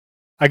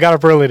I got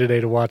up early today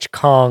to watch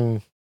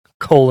Kong: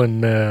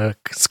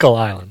 Skull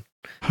Island.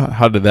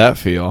 How did that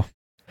feel?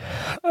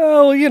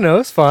 Oh, well,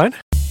 it's fine.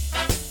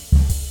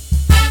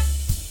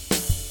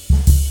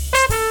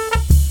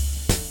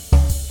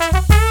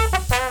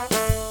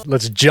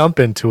 Let's jump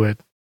into it.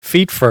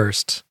 Feet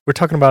first. We're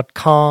talking about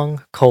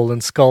Kong: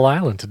 Skull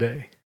Island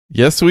today.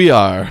 Yes, we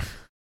are.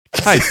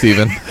 Hi,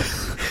 Steven.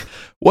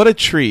 What a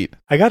treat.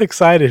 I got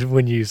excited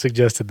when you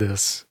suggested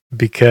this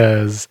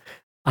because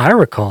I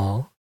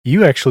recall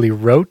you actually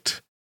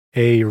wrote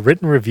a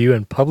written review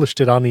and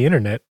published it on the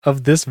internet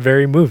of this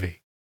very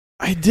movie.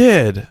 I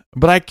did,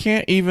 but I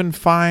can't even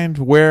find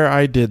where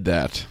I did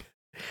that.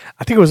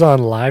 I think it was on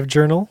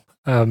LiveJournal,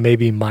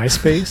 maybe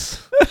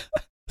MySpace.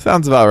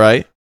 Sounds about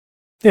right.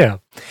 Yeah.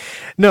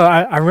 No,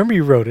 I remember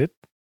you wrote it.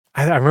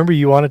 I remember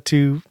you wanted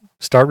to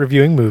start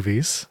reviewing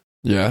movies.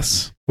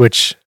 Yes.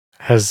 Which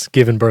has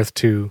given birth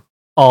to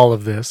all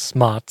of this,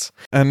 Mott's.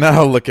 And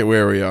now look at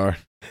where we are.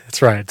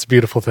 That's right. It's a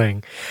beautiful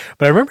thing.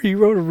 But I remember you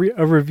wrote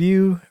a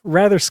review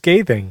rather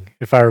scathing,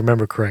 if I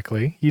remember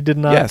correctly. You did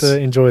not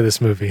enjoy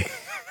this movie.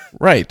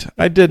 Right.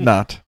 I did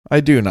not. I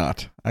do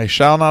not. I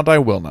shall not. I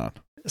will not.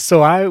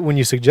 So when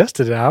you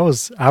suggested it, I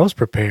was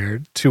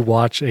prepared to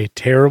watch a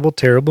terrible,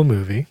 terrible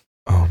movie.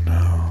 Oh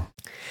no.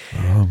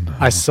 Oh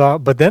no.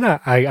 But then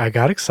I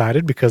got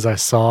excited because I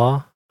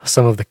saw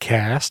some of the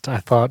cast. I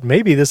thought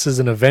maybe this is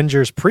an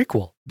Avengers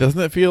prequel. Doesn't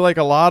it feel like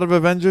a lot of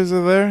Avengers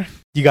are there?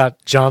 You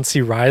got John C.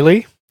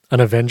 Reilly,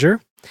 an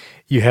Avenger.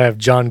 You have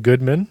John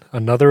Goodman,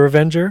 another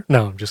Avenger.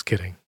 No, I'm just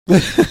kidding.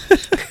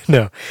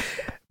 No.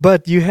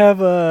 But you have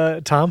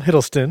Tom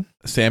Hiddleston.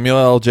 Samuel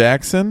L.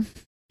 Jackson.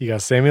 You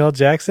got Samuel L.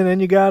 Jackson,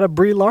 and you got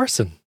Brie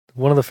Larson,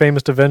 one of the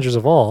famous Avengers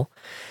of all.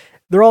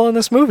 They're all in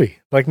this movie,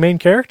 like main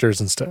characters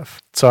and stuff.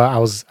 So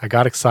I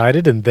got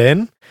excited, and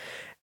then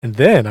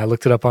I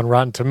looked it up on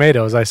Rotten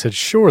Tomatoes. I said,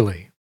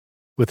 surely,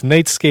 with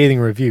Nate's scathing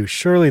review,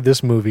 surely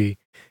this movie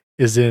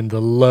is in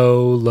the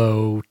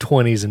low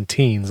 20s and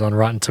teens on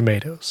Rotten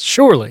Tomatoes.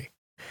 Surely.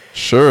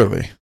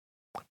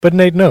 But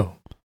Nate, no.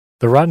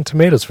 The Rotten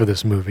Tomatoes for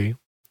this movie,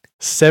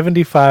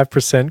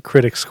 75%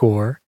 critic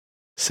score,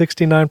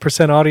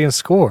 69% audience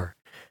score.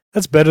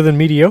 That's better than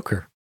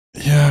mediocre.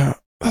 Yeah,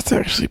 that's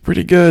actually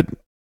pretty good.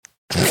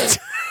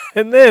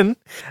 and then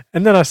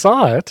I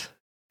saw it,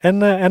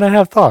 and I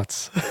have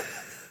thoughts.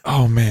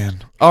 Oh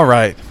man! All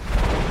right.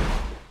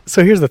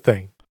 So here's the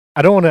thing.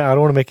 I don't want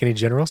to make any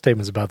general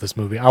statements about this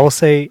movie. I will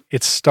say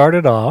it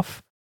started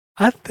off,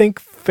 I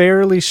think,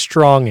 fairly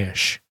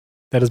strongish.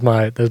 That is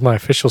my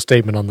official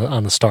statement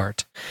on the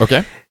start.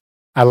 Okay.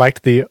 I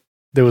liked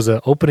there was an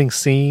opening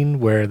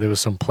scene where there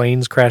was some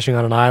planes crashing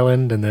on an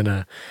island, and then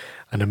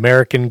an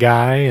American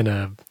guy and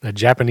a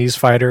Japanese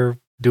fighter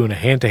doing a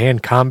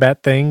hand-to-hand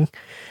combat thing.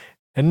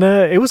 And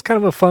it was kind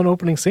of a fun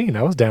opening scene.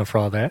 I was down for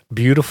all that.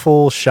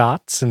 Beautiful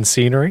shots and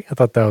scenery. I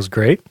thought that was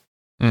great.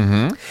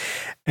 Mm-hmm.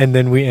 And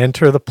then we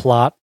enter the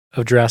plot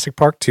of Jurassic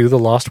Park 2, The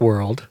Lost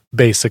World.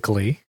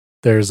 Basically,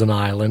 there's an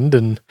island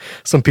and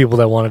some people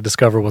that want to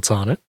discover what's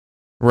on it.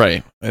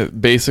 Right.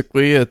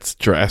 Basically, it's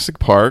Jurassic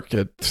Park.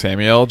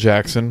 Samuel L.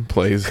 Jackson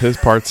plays his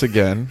parts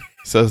again.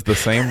 Says the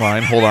same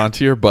line, hold on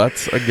to your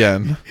butts,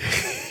 again.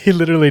 He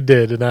literally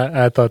did, and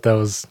I thought that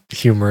was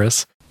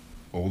humorous.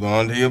 Hold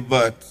on to your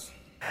butts.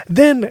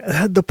 Then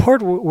the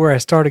part where I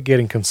started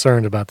getting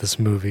concerned about this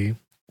movie,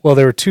 well,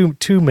 there were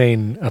two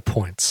main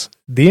points.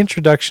 The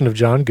introduction of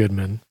John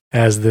Goodman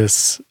as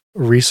this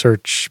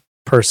research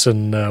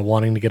person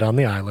wanting to get on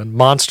the island,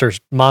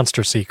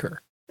 monster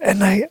seeker.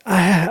 And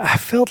I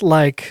felt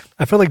like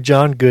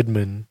John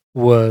Goodman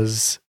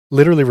was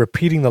literally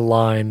repeating the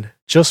line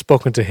just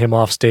spoken to him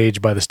off stage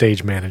by the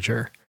stage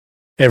manager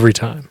every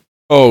time.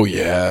 Oh,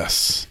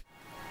 yes.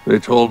 They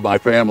told my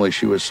family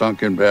she was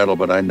sunk in battle,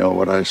 but I know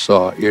what I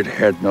saw. It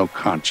had no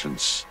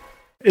conscience.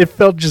 It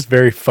felt just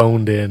very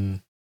phoned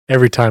in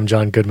every time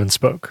John Goodman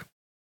spoke.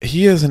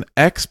 He is an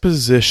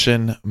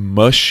exposition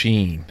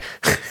machine.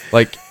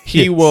 Like,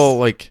 he Yes. will,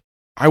 like,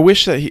 I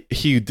wish that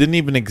he didn't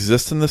even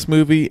exist in this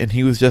movie and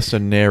he was just a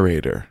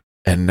narrator.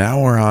 And now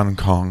we're on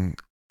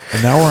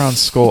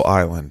Skull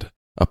Island,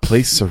 a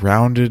place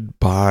surrounded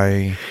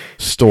by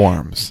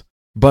storms,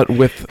 but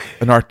with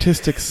an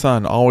artistic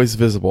sun always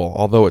visible,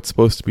 although it's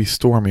supposed to be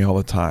stormy all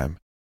the time.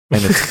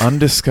 And it's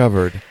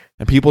undiscovered,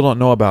 and people don't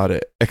know about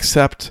it,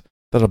 except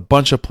that a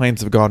bunch of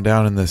planes have gone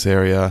down in this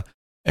area,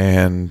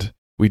 and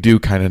we do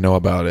kind of know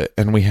about it,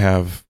 and we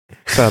have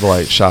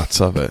satellite shots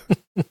of it.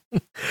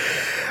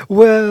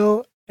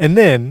 Well, and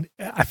then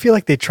I feel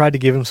like they tried to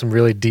give him some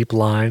really deep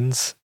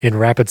lines in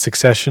rapid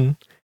succession.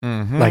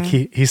 Mm-hmm. Like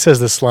he says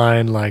this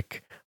line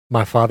like,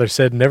 my father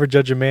said, never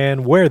judge a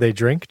man where they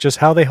drink, just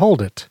how they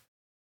hold it.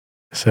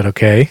 I said,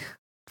 okay,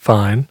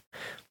 fine.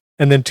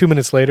 And then 2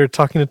 minutes later,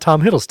 talking to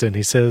Tom Hiddleston,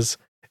 he says,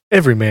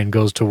 every man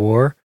goes to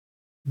war.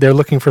 They're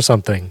looking for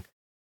something.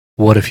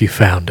 What if you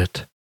found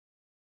it?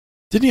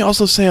 Didn't he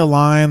also say a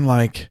line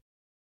like,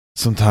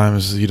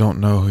 sometimes you don't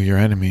know who your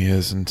enemy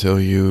is until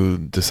you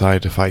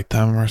decide to fight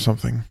them or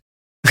something?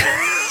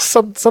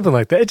 something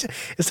like that.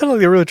 It sounded like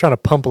they were really trying to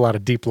pump a lot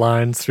of deep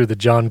lines through the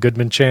John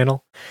Goodman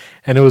channel,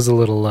 and it was a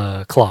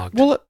little clogged.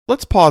 Well,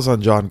 let's pause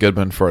on John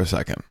Goodman for a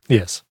second.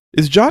 Yes.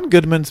 Is John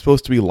Goodman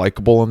supposed to be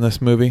likable in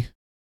this movie?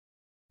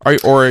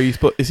 Is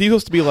he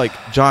supposed to be like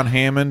John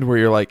Hammond, where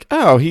you're like,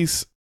 oh,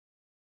 he's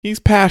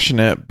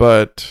passionate,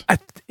 but I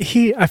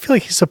feel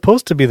like he's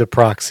supposed to be the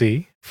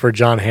proxy for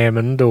John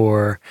Hammond,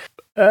 or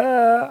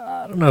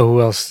I don't know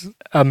who else,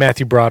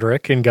 Matthew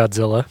Broderick in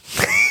Godzilla.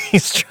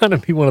 He's trying to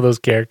be one of those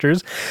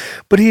characters,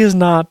 but he is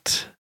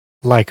not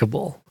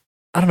likable.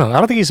 I don't know. I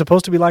don't think he's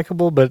supposed to be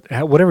likable, but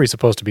whatever he's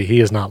supposed to be, he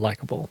is not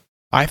likable.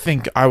 I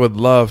think I would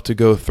love to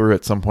go through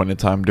at some point in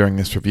time during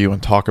this review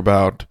and talk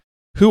about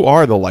who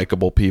are the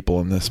likable people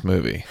in this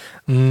movie.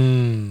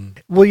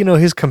 Well,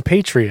 his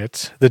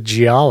compatriot, the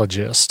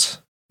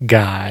geologist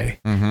guy,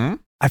 Mm-hmm.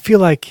 I feel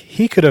like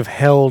he could have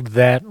held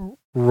that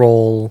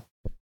role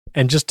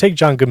and just take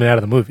John Goodman out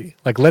of the movie.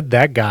 Like, let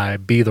that guy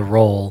be the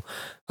role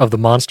of the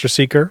monster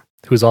seeker,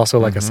 who's also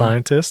like a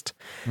scientist.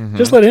 Mm-hmm.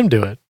 Just let him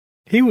do it.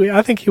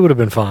 I think he would have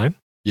been fine.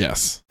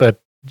 Yes.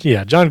 But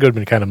yeah, John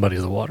Goodman kind of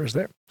muddies the waters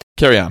there.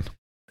 Carry on.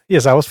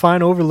 Yes, I was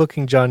fine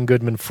overlooking John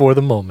Goodman for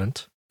the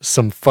moment.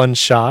 Some fun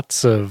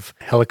shots of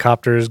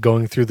helicopters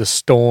going through the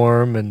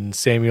storm and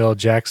Samuel L.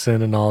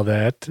 Jackson and all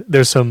that.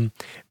 There's some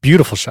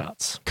beautiful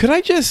shots. Could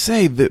I just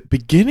say the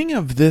beginning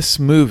of this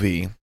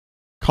movie,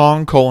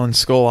 Kong: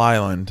 Skull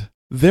Island,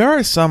 there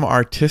are some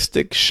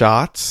artistic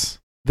shots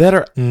that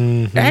are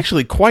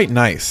actually quite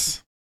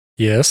nice.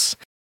 Yes.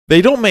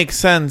 They don't make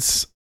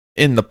sense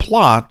in the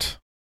plot.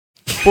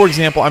 For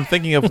example, I'm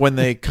thinking of when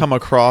they come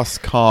across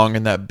Kong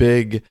and that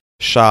big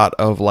shot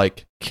of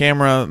like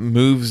camera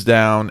moves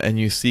down and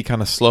you see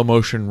kind of slow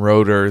motion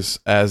rotors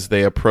as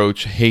they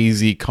approach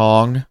hazy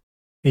Kong.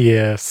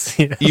 Yes.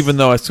 Even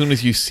though as soon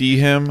as you see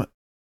him,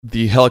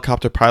 the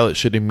helicopter pilot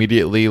should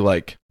immediately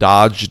like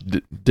dodge,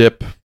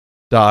 dip,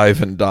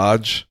 dive, and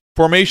dodge.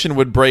 Formation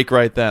would break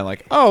right then.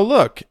 Like, oh,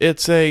 look,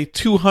 it's a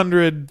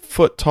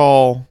 200-foot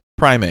tall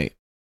primate.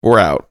 We're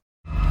out.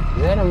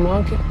 Is that a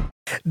monkey?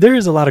 There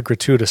is a lot of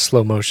gratuitous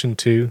slow motion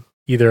too,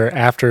 either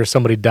after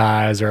somebody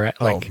dies or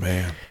like. Oh,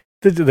 man.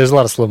 There's a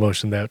lot of slow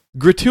motion that.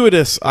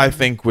 Gratuitous, I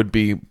think, would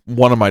be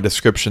one of my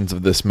descriptions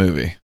of this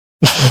movie.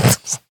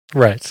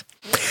 Right.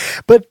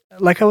 But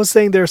like I was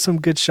saying, there are some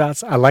good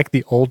shots. I like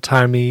the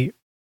old-timey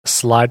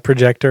slide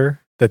projector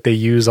that they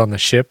use on the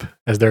ship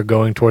as they're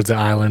going towards the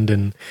island,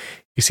 and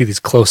you see these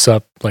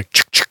close-up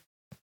like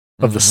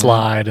of the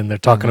slide, and they're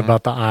talking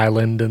about the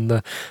island and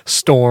the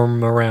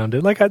storm around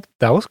it. Like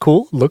that was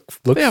cool. Looked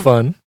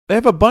fun. They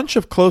have a bunch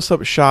of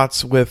close-up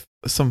shots with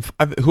some.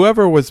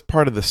 Whoever was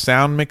part of the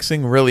sound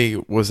mixing really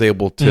was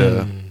able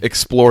to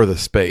explore the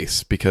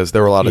space, because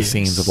there were a lot of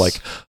scenes of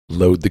like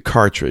load the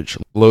cartridge,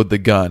 load the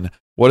gun.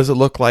 What does it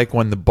look like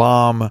when the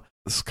bomb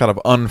kind of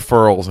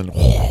unfurls and?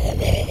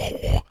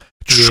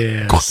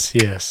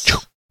 Yes.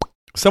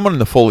 Someone in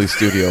the Foley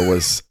studio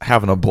was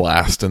having a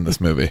blast in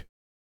this movie.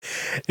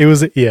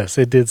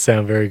 It did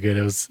sound very good.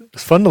 It was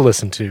fun to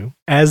listen to.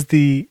 As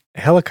the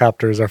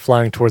helicopters are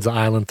flying towards the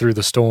island through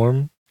the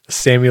storm,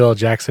 Samuel L.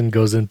 Jackson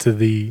goes into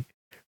the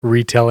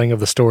retelling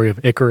of the story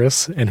of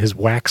Icarus and his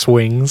wax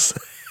wings.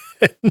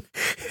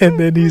 and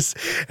then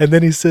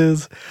he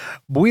says,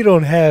 "We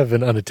don't have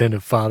an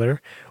unattended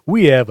father.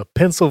 We have a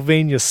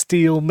Pennsylvania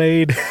steel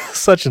made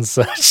such and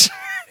such."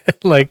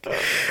 Like,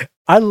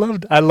 I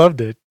loved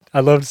it. I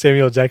loved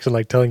Samuel L. Jackson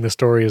like telling the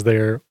story as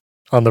they're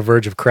on the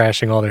verge of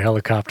crashing all their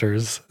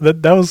helicopters.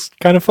 That was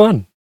kind of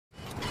fun.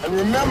 And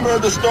remember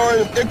the story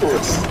of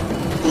Icarus,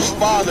 whose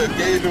father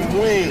gave him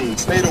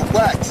wings made of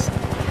wax,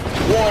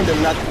 warned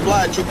him not to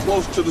fly too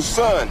close to the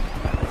sun.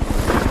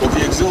 But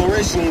the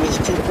exhilaration was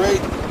too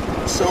great,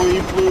 so he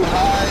flew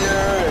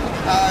higher and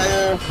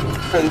higher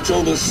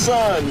until the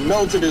sun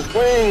melted his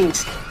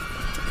wings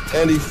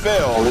and he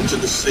fell into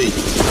the sea.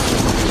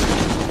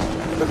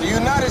 But the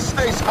United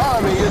States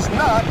Army is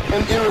not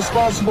an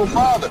irresponsible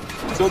father,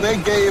 so they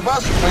gave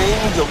us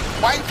wings of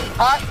white,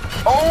 hot,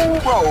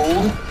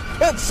 old-rolled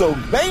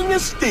Pennsylvania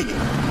steel.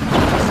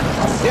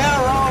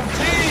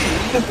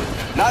 Guaranteed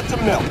not to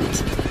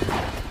melt.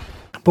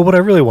 But what I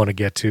really want to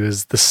get to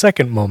is the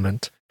second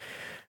moment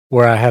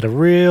where I had a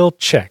real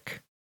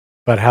check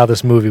about how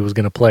this movie was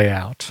going to play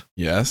out.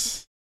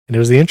 Yes. And it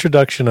was the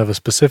introduction of a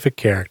specific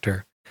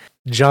character,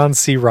 John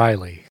C.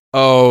 Reilly.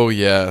 Oh,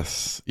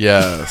 yes.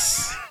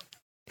 Yes.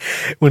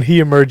 When he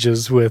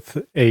emerges with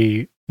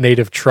a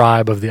native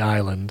tribe of the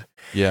island.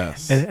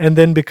 Yes. And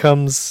then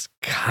becomes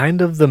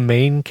kind of the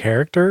main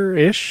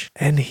character-ish.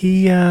 And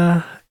he...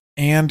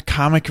 and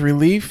comic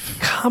relief.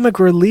 Comic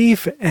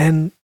relief,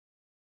 and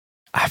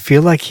I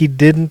feel like he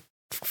didn't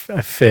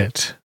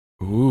fit.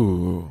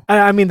 Ooh.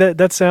 I mean,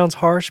 that sounds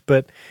harsh,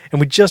 and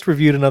we just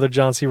reviewed another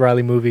John C.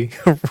 Reilly movie,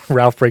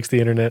 Ralph Breaks the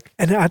Internet,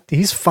 and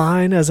he's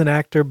fine as an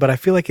actor, but I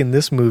feel like in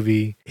this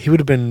movie, he would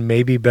have been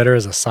maybe better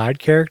as a side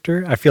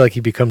character. I feel like he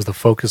becomes the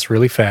focus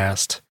really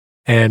fast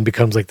and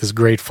becomes like this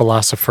great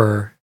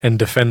philosopher and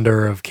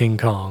defender of King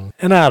Kong.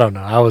 And I don't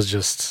know,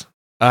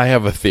 I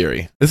have a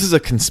theory. This is a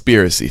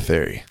conspiracy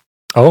theory.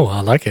 Oh,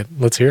 I like it.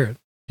 Let's hear it.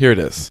 Here it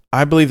is.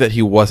 I believe that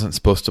he wasn't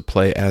supposed to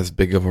play as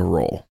big of a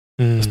role,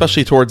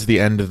 especially towards the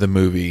end of the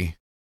movie.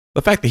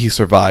 The fact that he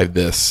survived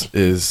this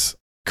is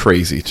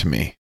crazy to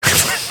me.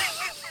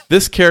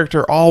 This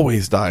character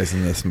always dies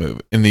in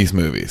these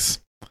movies.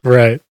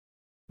 Right.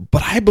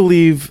 But I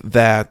believe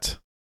that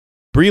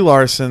Brie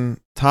Larson,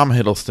 Tom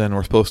Hiddleston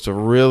were supposed to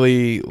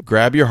really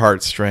grab your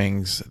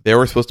heartstrings. They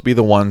were supposed to be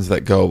the ones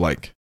that go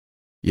like,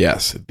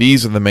 yes,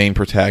 these are the main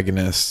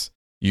protagonists.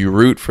 You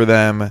root for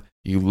them,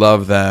 you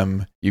love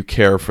them, you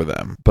care for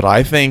them. But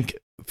I think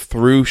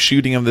through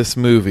shooting of this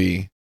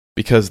movie,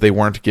 because they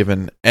weren't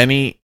given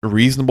any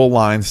reasonable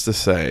lines to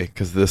say,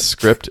 because this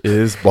script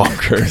is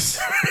bonkers.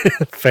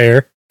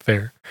 Fair.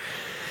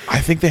 I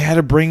think they had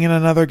to bring in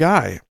another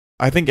guy.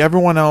 I think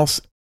everyone else,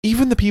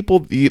 even the people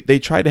they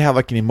tried to have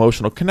like an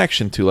emotional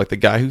connection to, like the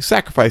guy who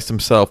sacrificed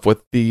himself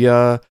with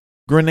the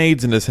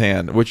grenades in his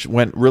hand, which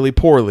went really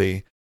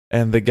poorly,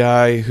 and the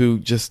guy who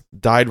just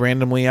died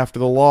randomly after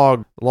the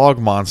log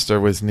monster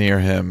was near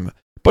him.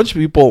 A bunch of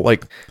people,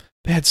 like,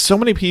 they had so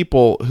many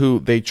people who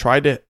they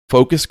tried to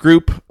focus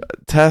group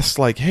test,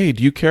 like, hey,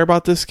 do you care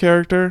about this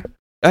character?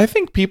 I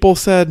think people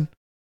said,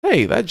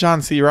 hey, that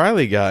John C.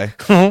 Reilly guy,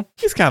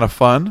 he's kind of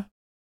fun.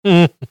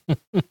 And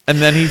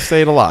then he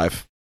stayed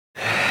alive.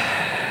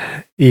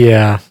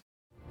 Yeah.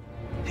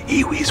 The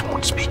Iwis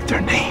won't speak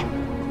their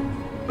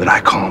name, but I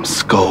call them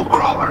skull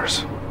crawlers.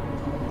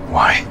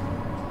 Why?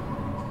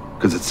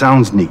 Because it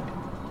sounds neat.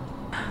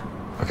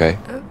 Okay.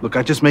 Look,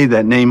 I just made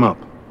that name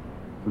up.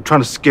 I'm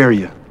trying to scare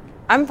you.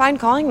 I'm fine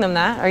calling them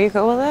that. Are you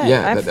cool with it?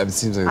 Yeah, that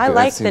seems like I that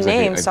like seems the like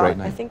name, a so great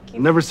I name. think you...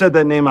 Never said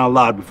that name out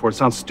loud before. It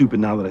sounds stupid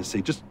now that I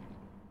say. Just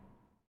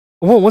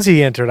Well, once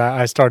he entered,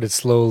 I started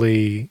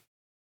slowly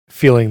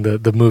feeling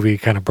the movie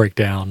kind of break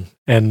down.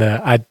 And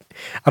I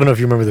don't know if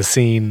you remember the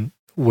scene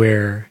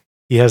where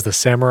he has the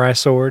samurai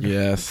sword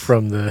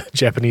from the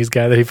Japanese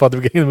guy that he fought at the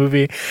beginning of the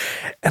movie.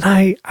 And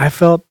I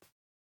felt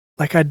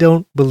like I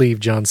don't believe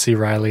John C.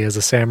 Reilly as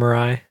a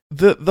samurai.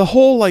 The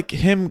whole, like,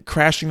 him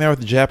crashing there with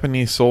the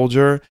Japanese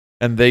soldier,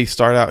 and he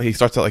starts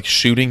out like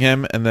shooting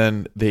him, and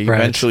then they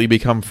eventually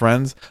become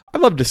friends.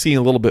 I'd love to see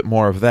a little bit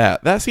more of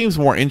that. That seems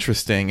more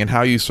interesting in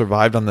how you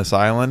survived on this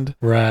island,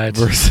 right?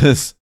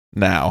 Versus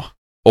now,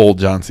 old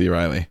John C.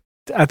 Reilly.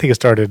 I think it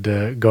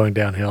started going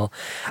downhill.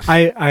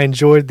 I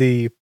enjoyed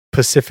the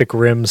Pacific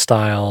Rim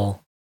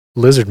style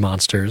lizard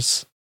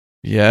monsters.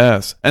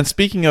 Yes, and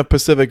speaking of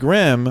Pacific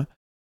Rim,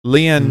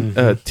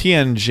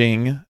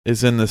 Tianjing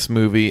is in this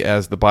movie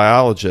as the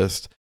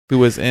biologist who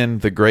was in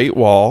The Great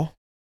Wall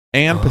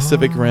and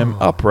Pacific Rim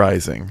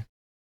Uprising,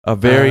 a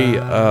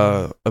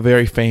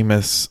very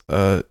famous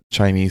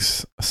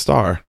Chinese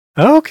star.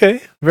 Oh,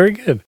 okay, very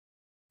good.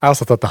 I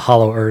also thought the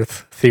hollow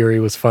Earth theory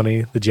was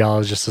funny. The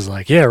geologist is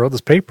like, "Yeah, I wrote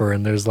this paper,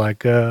 and there's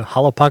like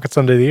hollow pockets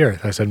under the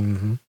Earth." I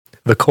said,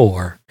 "The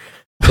core,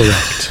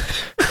 correct."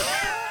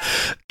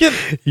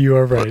 You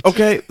are right.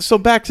 Okay, so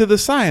back to the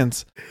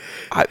science.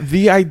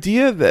 The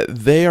idea that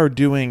they are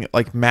doing,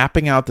 like,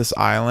 mapping out this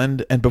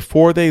island, and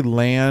before they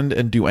land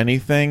and do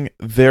anything,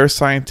 their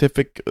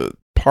scientific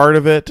part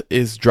of it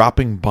is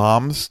dropping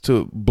bombs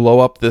to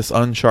blow up this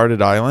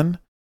uncharted island,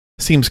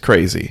 seems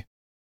crazy.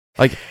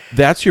 Like,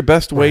 that's your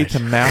best way to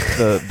map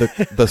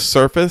the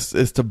surface,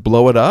 is to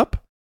blow it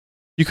up?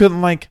 You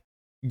couldn't, like,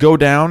 go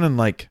down and,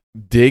 like,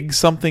 dig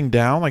something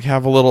down, like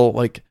have a little,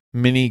 like,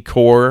 mini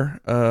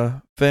core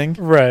thing?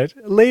 Right.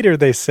 Later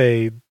they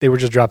say they were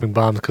just dropping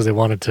bombs because they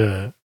wanted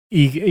to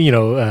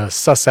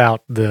suss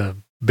out the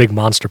big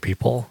monster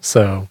people.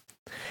 So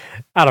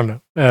I don't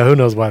know. Who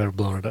knows why they're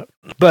blowing it up.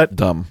 But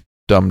dumb.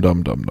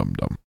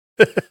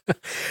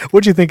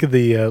 What'd you think of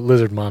the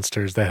lizard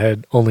monsters that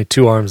had only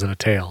 2 arms and a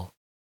tail?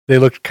 They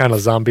looked kind of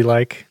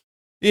zombie-like.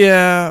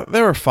 Yeah,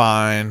 they were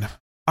fine.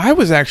 I'm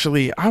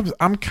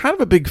kind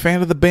of a big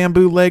fan of the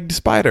bamboo-legged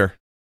spider.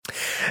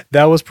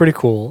 That was pretty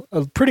cool.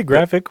 Pretty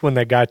graphic when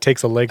that guy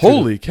takes a leg.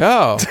 Holy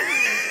cow.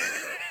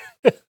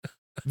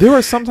 There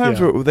are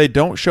sometimes where they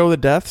don't show the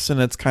deaths, and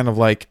it's kind of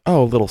like,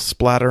 oh, a little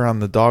splatter on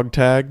the dog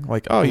tag.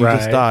 Like, oh, you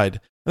just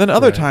died. And then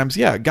other times,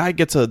 a guy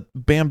gets a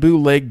bamboo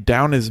leg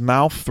down his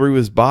mouth through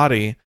his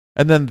body,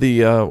 and then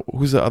the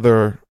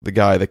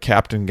guy, the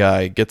captain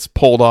guy, gets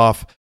pulled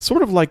off,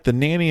 sort of like the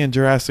nanny in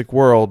Jurassic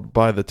World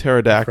by the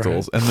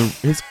pterodactyls, and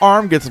his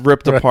arm gets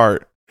ripped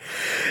apart.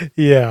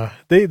 Yeah,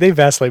 they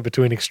vacillate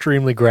between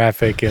extremely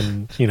graphic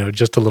and,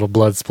 just a little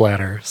blood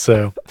splatter.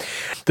 So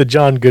the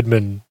John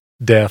Goodman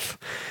death,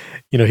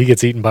 he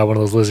gets eaten by one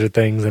of those lizard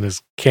things, and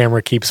his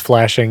camera keeps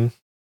flashing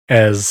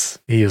as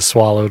he is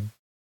swallowed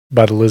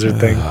by the lizard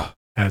thing.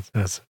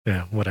 That's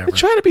whatever. They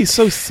try to be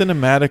so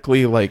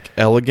cinematically, like,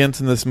 elegant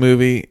in this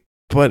movie,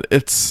 but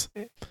it's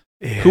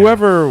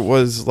whoever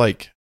was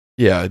like,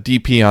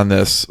 DP on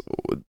this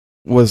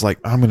was like,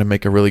 I'm going to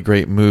make a really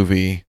great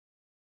movie.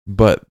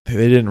 But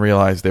they didn't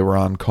realize they were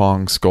on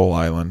Kong Skull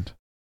Island.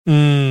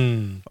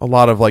 A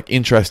lot of, like,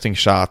 interesting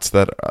shots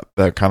that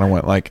kind of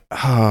went like,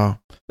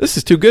 this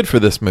is too good for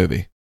this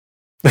movie.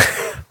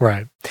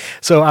 Right.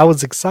 So I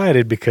was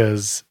excited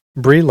because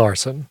Brie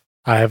Larson,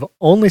 I have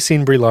only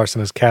seen Brie Larson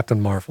as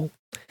Captain Marvel.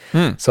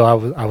 So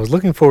I was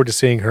looking forward to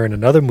seeing her in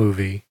another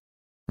movie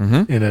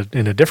Mm-hmm.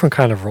 in a different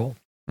kind of role.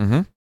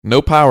 Mm-hmm.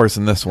 No powers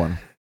in this one.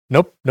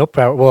 Nope, no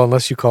power. Well,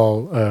 unless you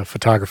call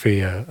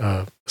photography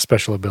a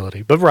special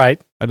ability. But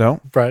right, I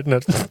don't. no.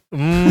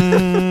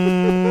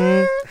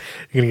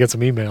 You're gonna get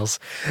some emails.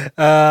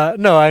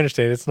 No, I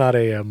understand. It's not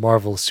a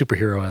Marvel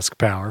superhero-esque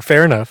power.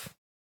 Fair enough.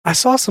 I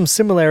saw some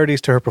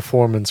similarities to her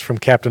performance from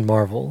Captain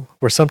Marvel,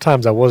 where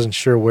sometimes I wasn't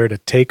sure where to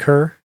take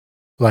her.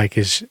 Like,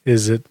 is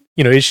it,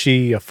 is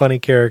she a funny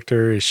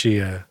character? Is she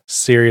a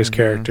serious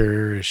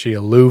character? Is she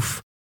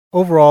aloof?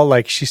 Overall,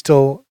 like, she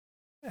still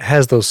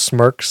has those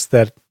smirks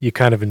that you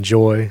kind of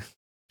enjoy.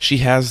 She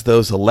has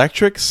those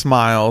electric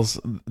smiles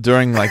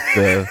during like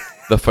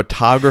the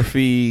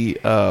photography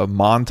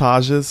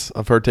montages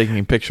of her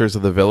taking pictures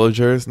of the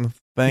villagers and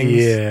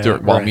things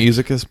while right.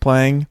 music is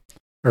playing.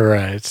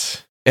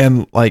 Right.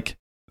 And like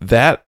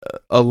that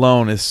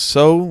alone is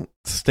so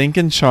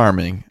stinking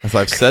charming, as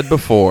I've said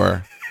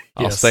before.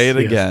 I'll say it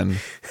again.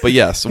 But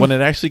yes, when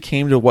it actually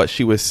came to what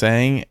she was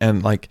saying,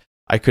 and like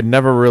I could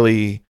never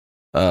really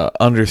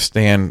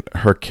understand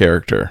her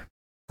character.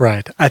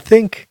 Right. I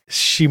think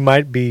she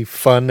might be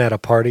fun at a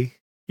party.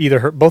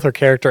 Either both her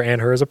character and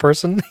her as a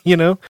person,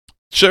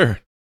 Sure.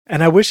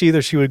 And I wish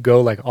either she would go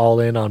like all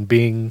in on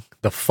being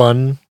the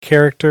fun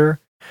character,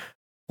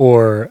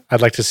 or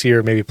I'd like to see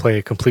her maybe play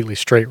a completely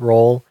straight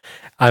role.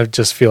 I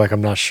just feel like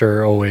I'm not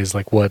sure always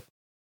like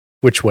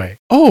which way.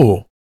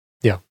 Oh.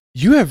 Yeah.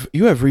 You have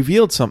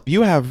revealed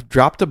you have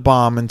dropped a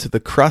bomb into the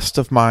crust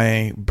of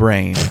my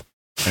brain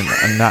and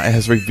it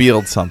has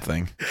revealed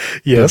something.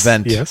 Yes. The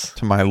vent yes.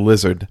 to my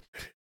lizard.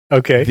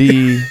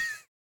 Okay.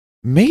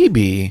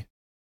 Maybe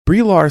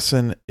Brie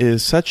Larson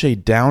is such a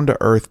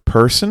down-to-earth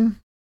person.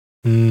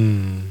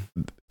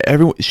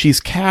 She's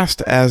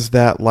cast as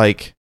that,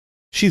 like,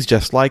 she's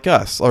just like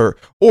us,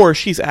 or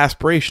she's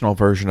aspirational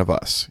version of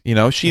us.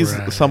 She's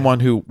Right.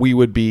 someone who we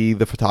would be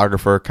the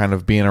photographer, kind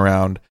of being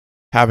around,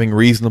 having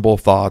reasonable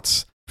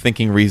thoughts,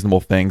 thinking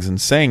reasonable things,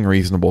 and saying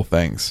reasonable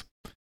things.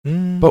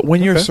 But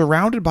when you're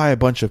surrounded by a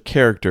bunch of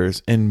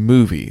characters in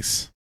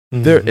movies,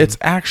 it's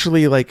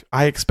actually like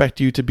I expect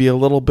you to be a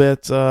little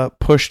bit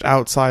pushed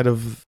outside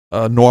of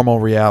normal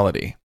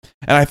reality.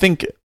 And I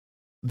think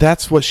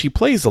that's what she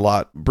plays a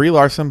lot. Brie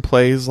Larson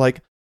plays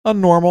like a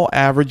normal,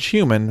 average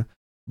human,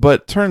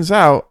 but turns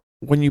out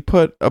when you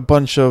put a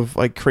bunch of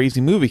like crazy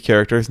movie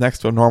characters next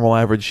to a normal,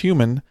 average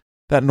human,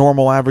 that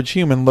normal, average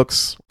human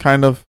looks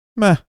kind of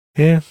meh.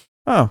 Yeah.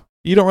 Oh,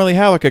 you don't really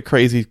have like a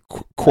crazy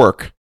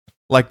quirk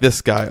like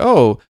this guy.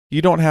 Oh,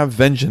 you don't have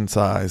vengeance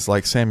eyes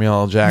like Samuel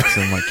L.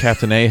 Jackson, like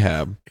Captain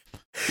Ahab.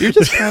 You're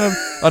just kind of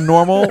a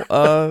normal,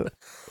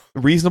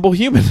 reasonable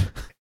human.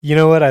 You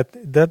know what?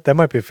 That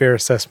might be a fair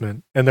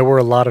assessment. And there were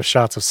a lot of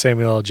shots of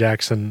Samuel L.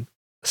 Jackson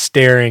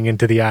staring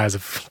into the eyes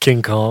of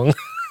King Kong.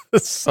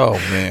 Oh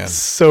man,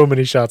 so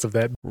many shots of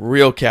that.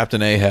 Real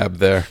Captain Ahab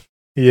there.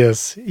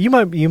 Yes, you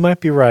might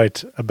be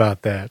right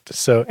about that.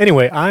 So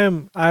anyway,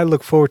 I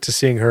look forward to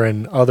seeing her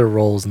in other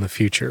roles in the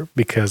future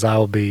because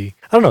I'll be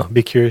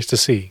curious to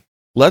see.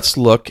 Let's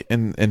look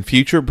in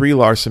future Brie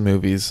Larson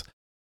movies.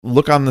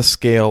 Look on the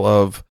scale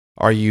of,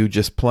 are you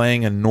just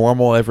playing a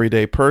normal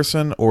everyday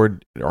person, or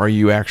are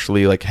you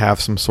actually like have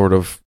some sort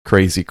of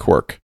crazy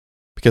quirk?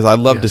 Because I'd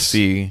love to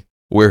see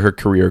where her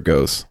career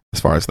goes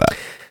as far as that.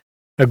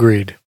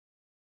 Agreed.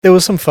 There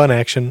was some fun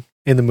action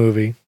in the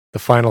movie. The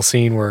final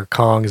scene where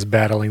Kong is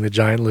battling the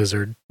giant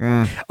lizard.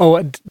 Oh,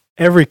 and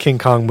every King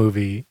Kong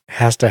movie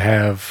has to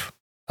have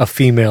a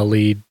female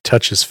lead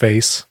touch his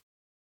face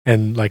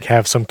and like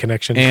have some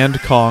connection.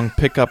 And Kong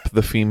pick up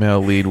the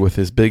female lead with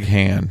his big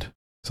hand,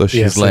 so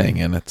she's laying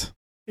in it.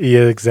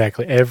 Yeah,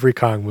 exactly. Every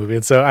Kong movie.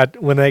 And so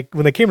when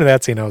they came to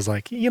that scene, I was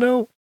like,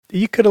 you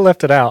could have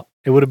left it out.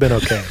 It would have been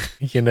okay.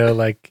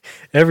 Like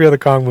every other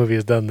Kong movie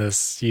has done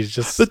this.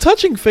 The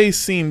touching face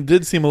scene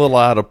did seem a little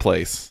out of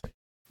place.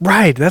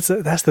 Right. That's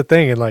the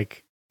thing. And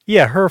like,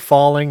 yeah, her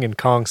falling and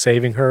Kong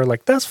saving her,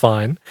 like that's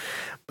fine.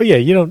 But yeah,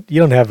 you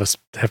don't have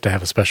to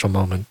have a special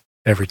moment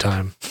every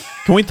time.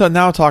 Can we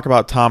now talk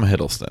about Tom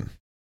Hiddleston?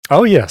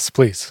 Oh yes,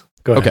 please.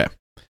 Go ahead. Okay.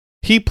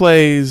 He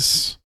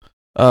plays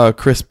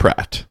Chris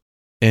Pratt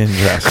in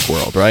Jurassic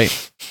World,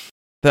 right?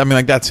 I mean,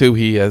 like that's who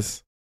he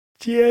is.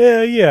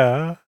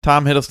 Yeah.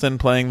 Tom Hiddleston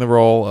playing the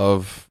role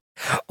of...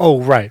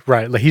 Oh, right.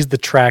 Like he's the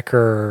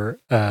tracker,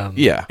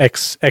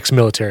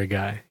 ex-military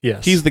guy.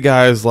 Yes. He's the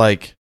guy who's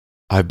like,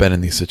 I've been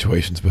in these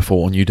situations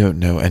before and you don't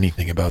know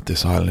anything about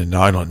this island and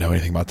I don't know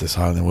anything about this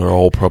island and we're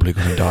all probably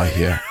going to die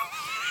here.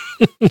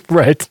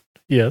 Right.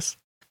 Yes.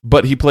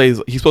 But he's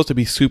supposed to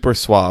be super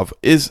suave.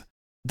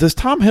 Does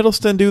Tom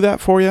Hiddleston do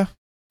that for you?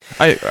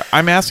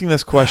 I'm asking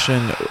this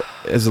question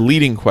as a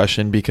leading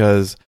question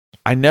because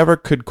I never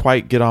could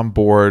quite get on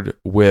board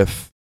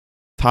with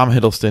Tom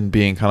Hiddleston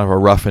being kind of a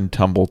rough and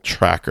tumble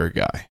tracker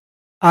guy.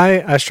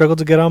 I struggled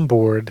to get on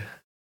board.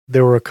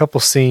 There were a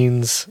couple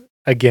scenes,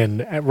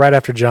 again, right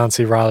after John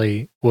C.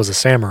 Reilly was a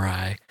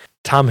samurai,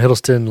 Tom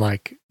Hiddleston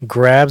like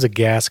grabs a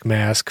gas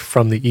mask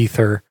from the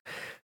ether,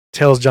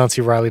 tells John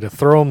C. Reilly to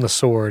throw him the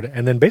sword,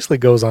 and then basically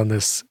goes on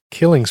this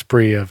killing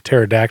spree of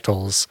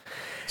pterodactyls.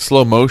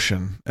 Slow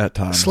motion at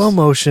times. Slow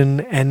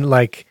motion, and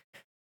like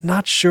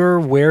not sure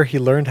where he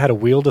learned how to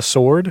wield a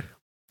sword.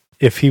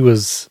 If he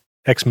was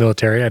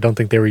ex-military, I don't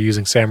think they were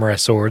using samurai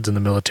swords in the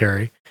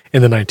military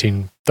in the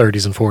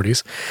 1930s and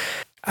 40s.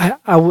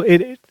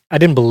 I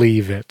didn't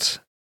believe it.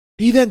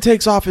 He then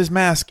takes off his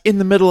mask in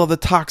the middle of the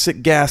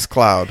toxic gas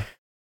cloud.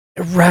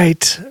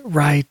 Right.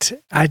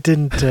 I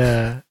didn't.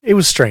 It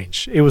was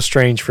strange. It was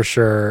strange for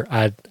sure.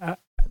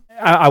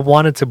 I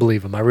wanted to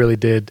believe him. I really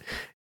did,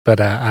 but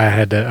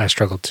I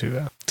struggled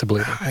to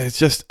believe him.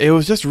 It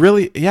was just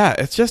really,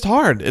 it's just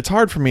hard. It's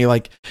hard for me.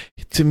 Like,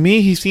 to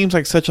me, he seems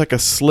like such like a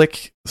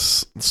slick,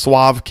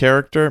 suave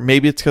character.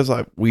 Maybe it's because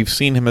we've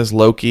seen him as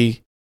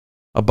Loki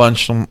a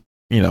bunch,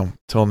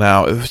 till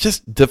now. It was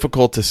just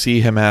difficult to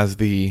see him as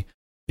the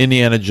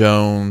Indiana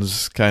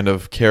Jones kind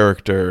of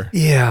character,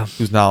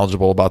 who's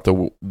knowledgeable about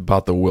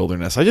the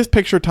wilderness. I just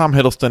picture Tom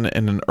Hiddleston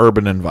in an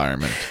urban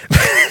environment.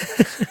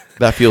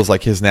 That feels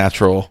like his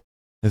natural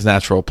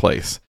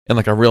place, in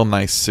like a real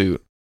nice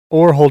suit,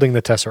 or holding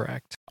the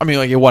Tesseract. I mean,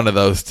 like one of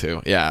those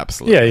two. Yeah,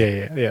 absolutely.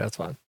 Yeah. That's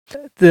fine.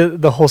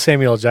 The whole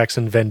Samuel L.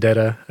 Jackson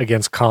vendetta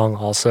against Kong.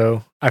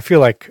 Also, I feel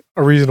like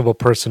a reasonable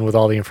person with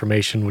all the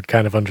information would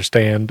kind of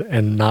understand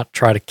and not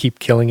try to keep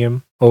killing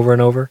him over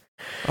and over.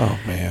 Oh,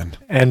 man.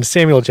 And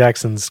Samuel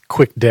Jackson's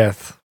quick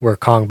death, where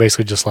Kong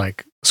basically just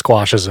like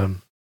squashes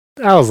him.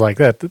 I was like,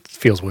 that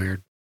feels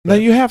weird. Now,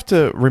 you have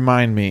to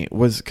remind me,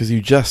 because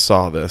you just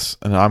saw this,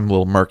 and I'm a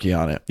little murky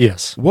on it.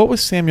 Yes. What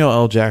was Samuel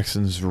L.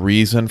 Jackson's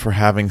reason for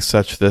having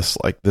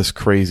this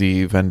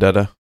crazy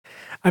vendetta?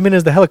 I mean,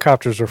 as the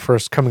helicopters were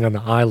first coming on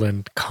the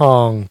island,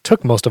 Kong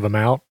took most of them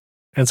out.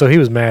 And so he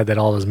was mad that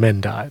all his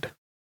men died.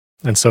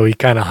 And so he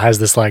kind of has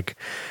this like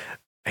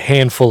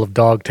handful of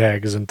dog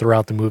tags, and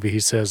throughout the movie he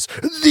says,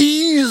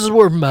 "These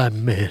were my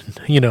men,"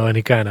 and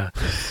he kind of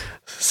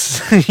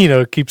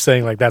keeps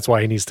saying like that's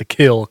why he needs to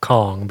kill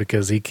Kong,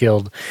 because he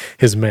killed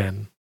his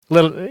men,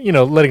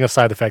 letting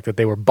aside the fact that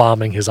they were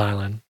bombing his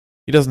island.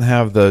 He doesn't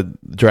have the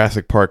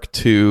Jurassic Park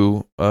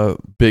 2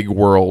 big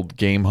world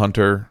game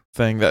hunter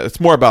thing. That it's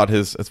more about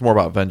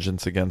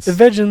vengeance against the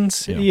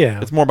vengeance.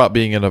 Yeah, it's more about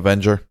being an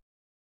Avenger.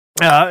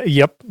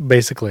 Yep,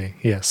 basically,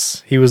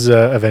 yes, he was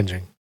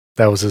avenging.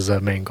 That was his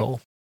main goal.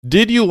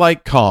 Did you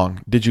like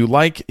Kong? Did you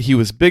like he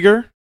was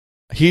bigger?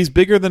 He's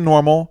bigger than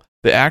normal.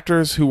 The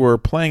actors who were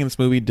playing this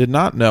movie did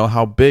not know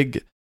how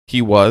big he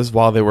was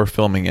while they were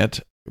filming it.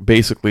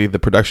 Basically, the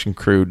production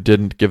crew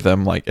didn't give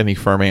them like any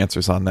firm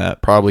answers on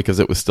that, probably because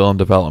it was still in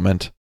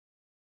development.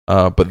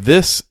 But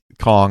this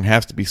Kong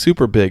has to be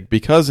super big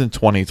because in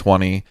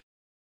 2020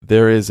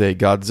 there is a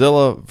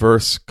Godzilla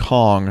vs.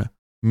 Kong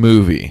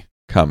movie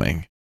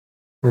coming.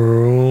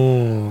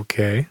 Oh,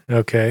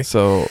 okay.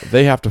 So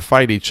they have to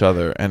fight each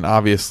other, and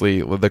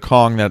obviously the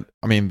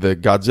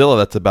Godzilla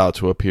that's about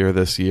to appear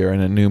this year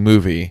in a new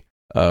movie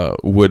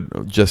would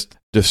just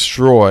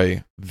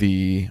destroy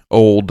the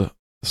old,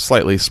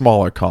 slightly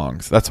smaller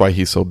Kongs. That's why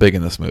he's so big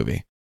in this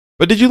movie.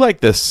 But did you like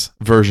this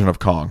version of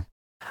Kong?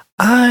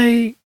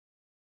 I,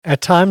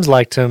 at times,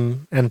 liked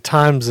him, and at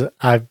times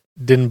I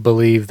didn't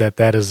believe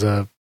that is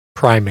a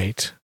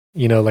primate.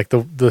 Like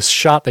the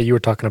shot that you were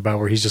talking about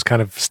where he's just kind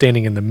of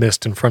standing in the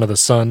mist in front of the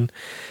sun,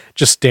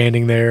 just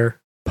standing there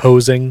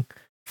posing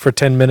for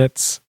 10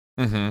 minutes.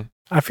 Mm-hmm.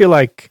 I feel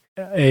like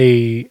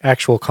a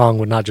actual Kong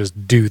would not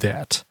just do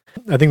that.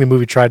 I think the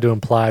movie tried to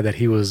imply that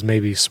he was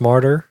maybe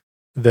smarter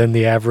than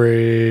the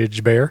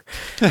average bear.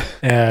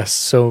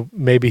 So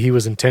maybe he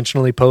was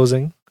intentionally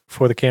posing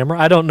for the camera.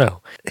 I don't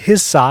know.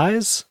 His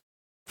size,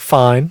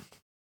 fine.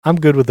 I'm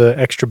good with the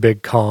extra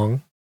big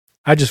Kong.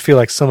 I just feel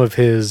like some of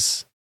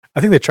his... I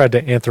think they tried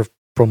to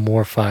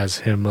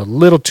anthropomorphize him a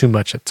little too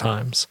much at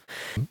times.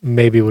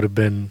 Maybe it would have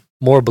been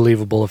more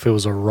believable if it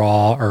was a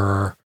raw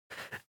or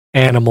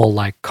animal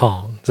like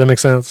Kong. Does that make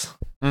sense?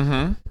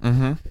 Mm-hmm.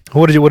 Mm-hmm.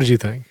 What did you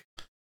think?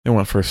 They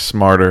went for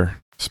smarter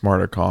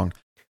Kong.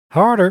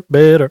 Harder,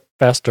 better,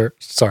 faster.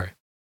 Sorry.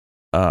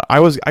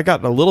 I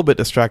got a little bit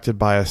distracted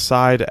by a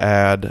side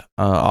ad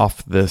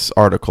off this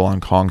article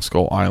on Kong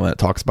Skull Island. It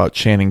talks about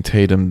Channing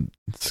Tatum's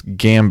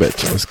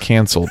Gambit was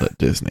canceled at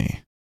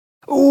Disney.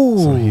 Ooh.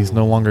 So he's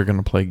no longer going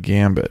to play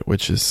Gambit,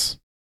 which is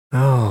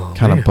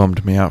kind of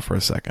bummed me out for a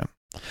second.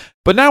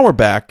 But now we're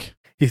back.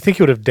 You think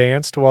he would have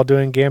danced while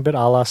doing Gambit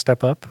a la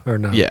Step Up? Or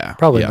no? Yeah.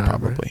 Probably yeah, not.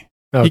 Probably.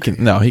 Right? Okay.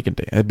 He can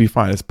dance. It'd be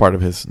fine. It's part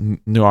of his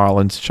New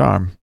Orleans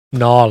charm.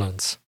 New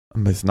Orleans.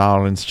 His New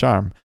Orleans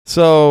charm.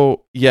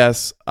 So,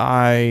 yes,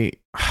 I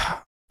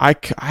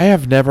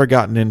have never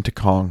gotten into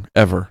Kong,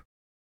 ever.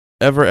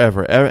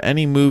 Ever.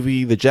 Any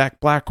movie, the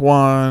Jack Black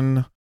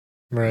one...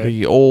 Right.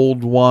 The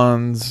old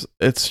ones,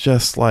 it's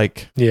just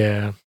like...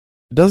 Yeah.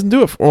 It doesn't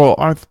do it.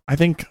 I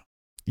think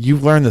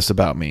you've learned this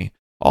about me.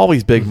 All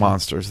these big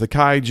monsters. The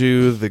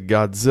kaiju, the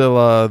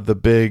Godzilla, the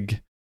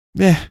big...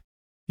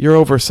 You're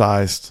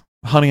oversized.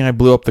 Honey, I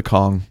blew up the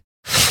Kong.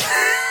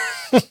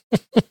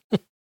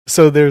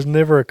 So there's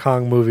never a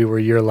Kong movie where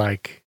you're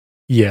like,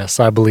 yes,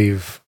 I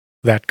believe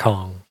that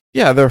Kong.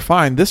 Yeah, they're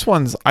fine.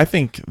 I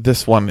think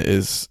this one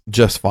is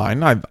just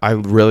fine. I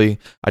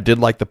did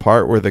like the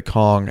part where the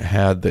Kong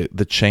had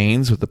the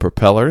chains with the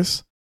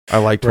propellers. I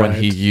liked when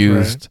he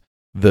used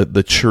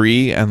the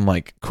tree and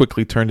like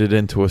quickly turned it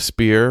into a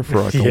spear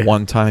for like a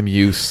one-time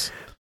use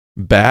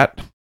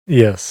bat.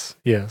 Yes.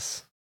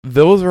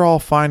 Those are all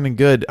fine and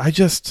good.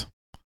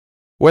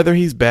 Whether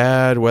he's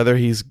bad, whether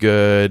he's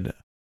good,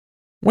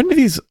 when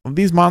do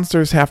these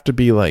monsters have to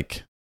be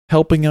like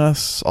helping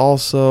us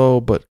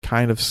also, but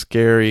kind of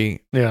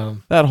scary? Yeah.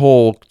 That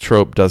whole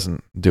trope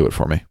doesn't do it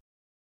for me.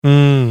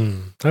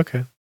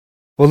 Okay.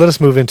 Well, let us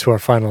move into our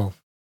final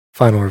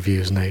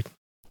reviews, Nate.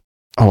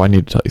 Oh, I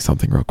need to tell you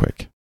something real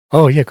quick.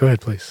 Oh, yeah, go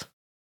ahead, please.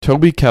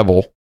 Toby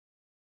Kebbell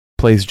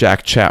plays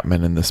Jack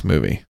Chapman in this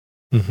movie.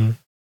 Mm-hmm.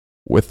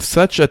 With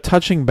such a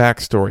touching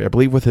backstory, I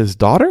believe with his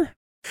daughter?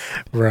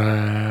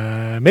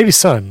 Right. Maybe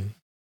son.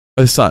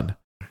 His son.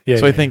 Yeah.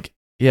 So I think,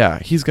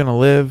 he's going to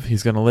live.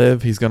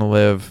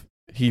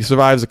 He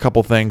survives a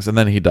couple things and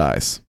then he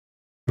dies.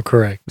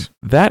 Correct.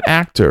 That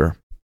actor,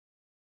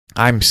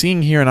 I'm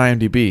seeing here in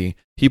IMDb,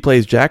 he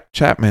plays Jack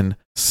Chapman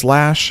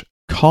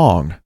 /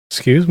 Kong.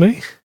 Excuse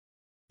me?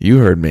 You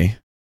heard me.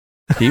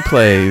 He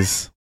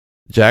plays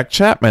Jack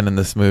Chapman in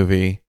this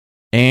movie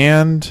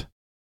and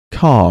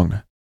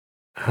Kong,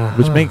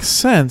 which makes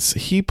sense.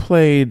 He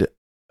played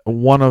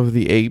one of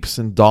the apes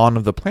in Dawn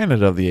of the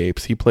Planet of the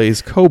Apes. He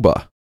plays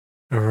Koba.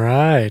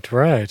 Right.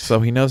 So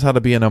he knows how to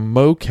be in a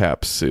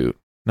mocap suit,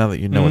 now that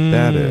you know what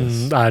that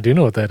is. I do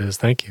know what that is.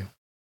 Thank you.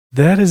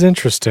 That is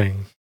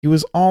interesting. He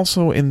was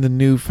also in the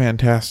new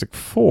Fantastic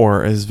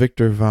Four as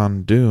Victor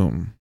Von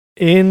Doom.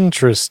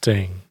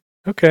 Interesting.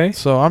 Okay.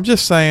 So I'm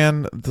just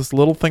saying, this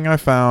little thing I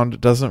found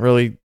doesn't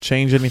really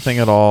change anything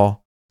at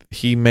all.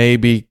 He may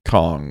be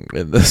Kong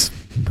in this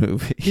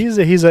movie. He's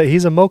a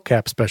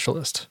mocap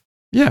specialist.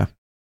 Yeah.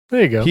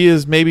 There you go. He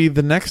is maybe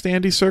the next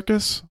Andy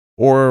Serkis,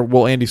 or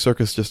will Andy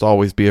Serkis just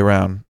always be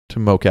around to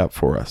mocap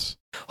for us?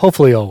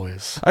 Hopefully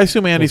always. I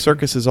assume Andy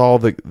Serkis is all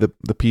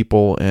the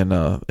people in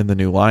the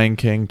new Lion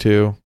King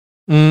too.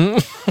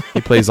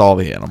 He plays all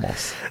the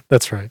animals.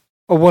 That's right.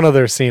 Oh, one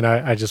other scene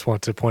I just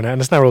want to point out,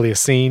 and it's not really a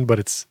scene, but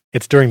it's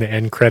during the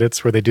end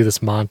credits where they do this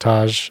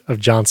montage of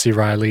John C.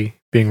 Reilly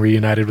being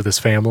reunited with his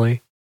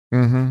family.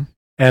 Mm-hmm.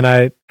 And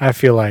I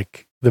feel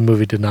like the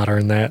movie did not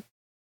earn that.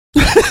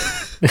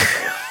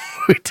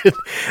 We did.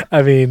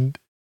 I mean,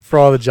 for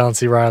all that John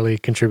C. Reilly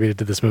contributed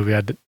to this movie,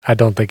 I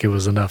don't think it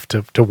was enough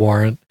to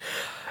warrant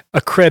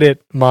a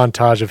credit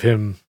montage of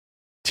him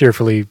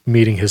tearfully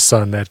meeting his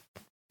son.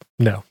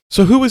 No.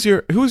 So who was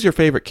your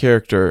favorite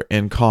character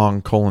in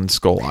Kong: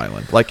 Skull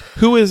Island? Like,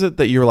 who is it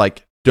that you're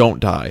like,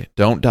 don't die,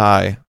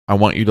 I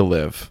want you to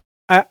live?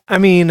 I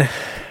mean,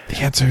 the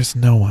answer is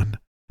no one,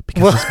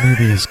 because this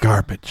movie is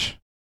garbage.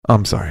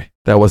 I'm sorry,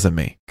 that wasn't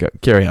me.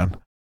 Carry on.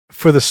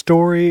 For the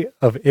story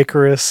of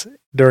Icarus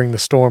during the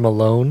storm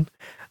alone,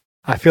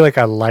 I feel like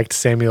I liked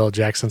Samuel L.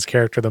 Jackson's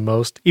character the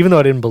most, even though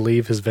I didn't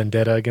believe his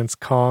vendetta against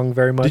Kong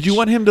very much. Did you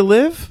want him to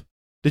live?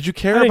 Did you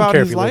care about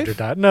his life? Lived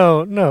or died.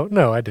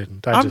 No, I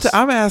didn't.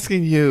 I'm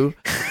asking you,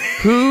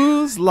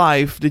 whose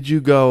life did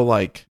you go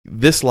like,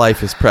 this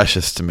life is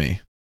precious to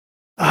me?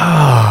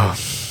 Oh,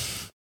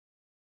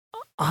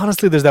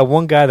 honestly, there's that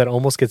one guy that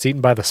almost gets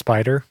eaten by the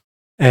spider,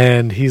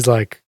 and he's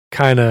like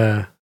kind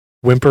of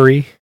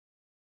whimpery.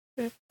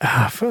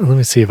 Let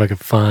me see if I can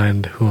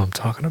find who I'm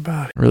talking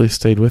about. Really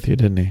stayed with you,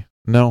 didn't he?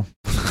 No.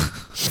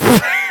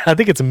 I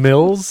think it's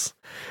Mills,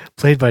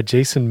 played by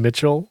Jason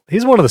Mitchell.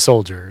 He's one of the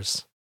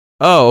soldiers.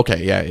 Oh,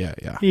 okay. Yeah.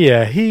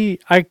 Yeah,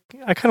 I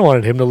kind of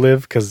wanted him to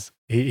live because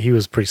he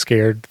was pretty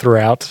scared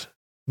throughout,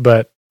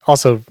 but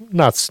also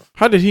not.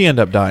 How did he end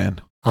up dying?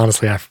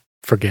 Honestly, I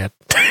forget.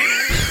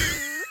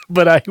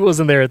 But he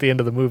wasn't there at the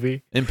end of the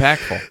movie.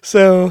 Impactful.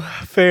 So,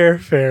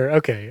 fair.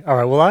 Okay. All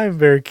right. Well, I am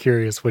very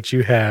curious what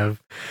you have.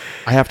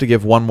 I have to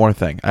give one more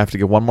thing. And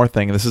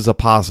this is a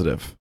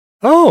positive.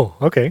 Oh,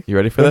 okay. You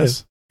ready for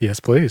this? Yes,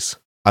 please.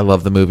 I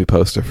love the movie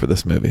poster for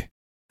this movie.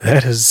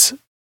 That is,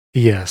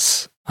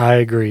 yes, I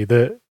agree.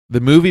 The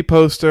movie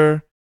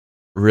poster,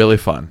 really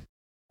fun.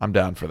 I'm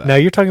down for that. Now,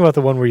 you're talking about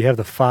the one where you have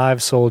the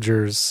 5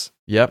 soldiers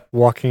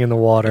walking in the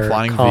water. The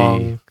flying Kong,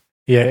 V.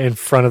 Yeah, in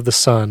front of the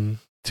sun.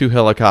 2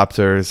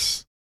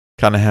 helicopters.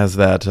 Kind of has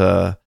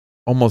that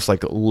almost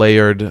like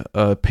layered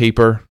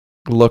paper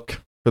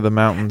look for the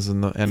mountains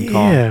and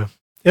Kong. Yeah,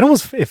 it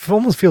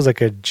almost feels like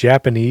a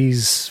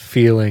Japanese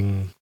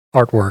feeling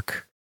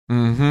artwork.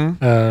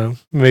 Mm-hmm.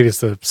 Maybe it's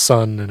the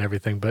sun and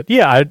everything, but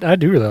yeah, I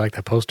do really like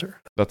that poster.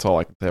 That's all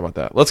I can say about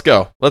that. Let's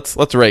go.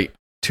 Let's rate.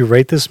 To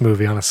rate this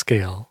movie on a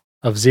scale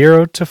of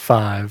 0 to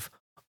 5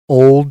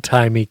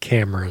 old-timey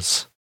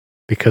cameras,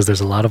 because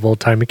there's a lot of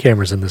old-timey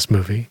cameras in this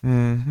movie.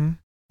 Mm-hmm.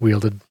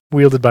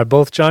 Wielded by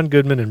both John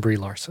Goodman and Brie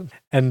Larson.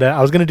 And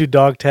I was going to do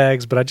dog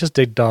tags, but I just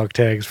did dog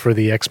tags for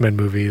the X-Men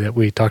movie that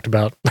we talked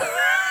about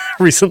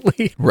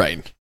recently.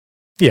 Right.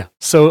 Yeah.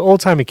 So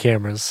old-timey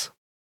cameras.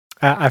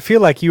 I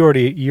feel like you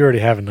already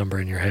have a number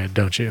in your head,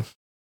 don't you?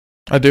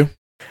 I do.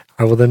 All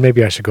right, well, then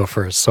maybe I should go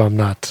first, so I'm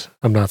not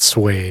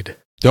swayed.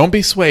 Don't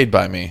be swayed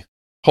by me.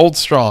 Hold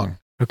strong.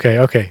 Okay.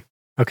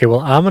 Well,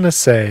 I'm going to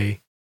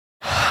say,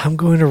 I'm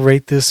going to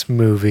rate this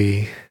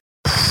movie.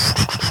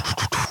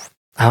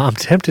 I'm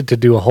tempted to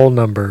do a whole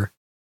number.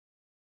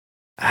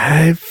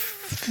 No,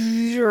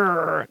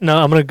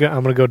 I'm gonna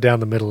go down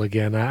the middle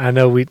again. I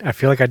know I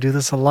feel like I do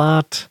this a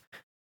lot,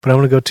 but I'm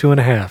gonna go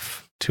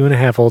 2.5.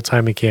 2.5 old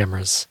timey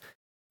cameras.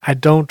 I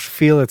don't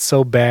feel it's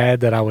so bad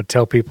that I would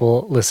tell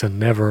people, listen,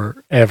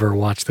 never ever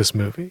watch this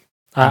movie.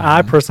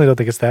 I personally don't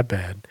think it's that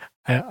bad.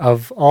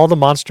 Of all the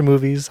monster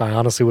movies, I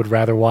honestly would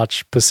rather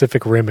watch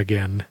Pacific Rim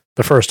again,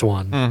 the first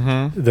one,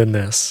 than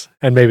this.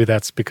 And maybe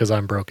that's because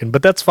I'm broken,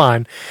 but that's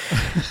fine.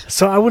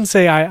 So I wouldn't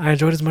say I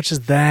enjoyed as much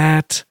as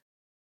that.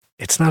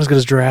 It's not as good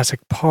as Jurassic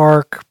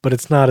Park, but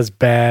it's not as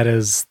bad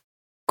as...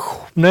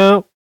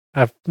 No,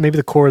 maybe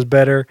the core is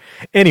better.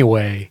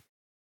 Anyway,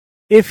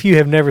 if you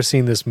have never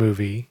seen this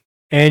movie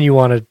and you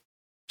want to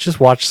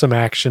just watch some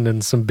action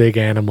and some big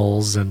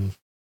animals and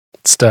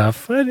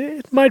stuff,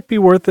 it might be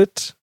worth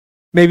it.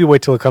 Maybe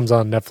wait till it comes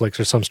on Netflix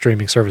or some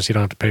streaming service you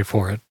don't have to pay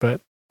for it. But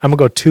I'm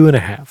going to go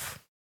 2.5.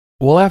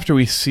 Well, after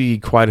we see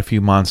quite a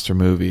few monster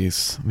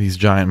movies, these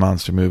giant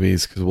monster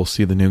movies, because we'll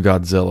see the new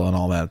Godzilla and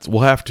all that,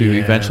 we'll have to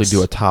eventually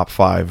do a top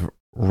 5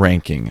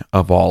 ranking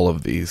of all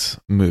of these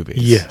movies.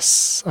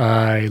 Yes,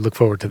 I look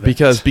forward to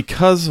that.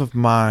 Because of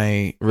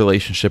my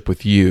relationship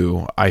with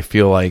you, I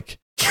feel like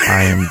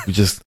I am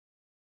just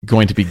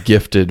going to be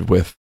gifted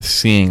with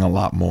seeing a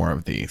lot more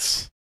of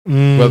these,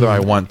 whether I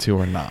want to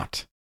or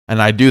not.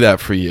 And I do that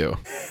for you.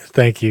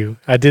 Thank you.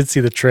 I did see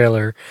the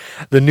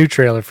new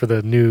trailer for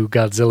the new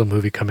Godzilla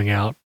movie coming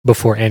out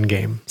before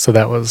Endgame. So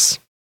that was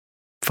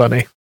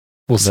funny.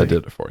 We'll see. That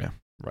did it for you.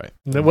 Right.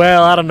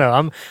 Well, I don't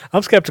know.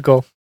 I'm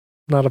skeptical.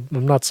 I'm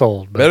not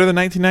sold. But better than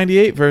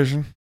 1998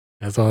 version.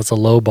 That's a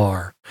low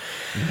bar.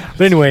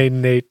 But anyway,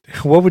 Nate,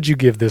 what would you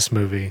give this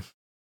movie?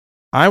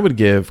 I would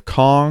give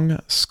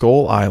Kong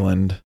Skull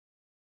Island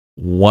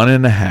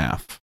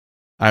 1.5.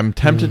 I'm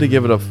tempted to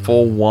give it a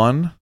full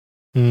 1.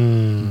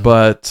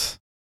 But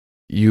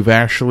you've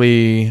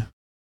actually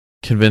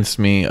convinced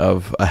me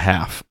of a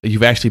half.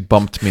 You've actually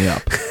bumped me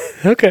up.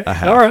 Okay.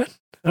 All right.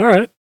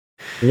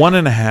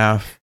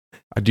 1.5.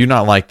 I do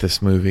not like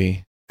this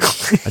movie.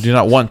 I do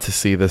not want to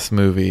see this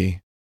movie.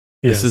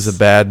 Yes. This is a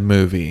bad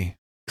movie.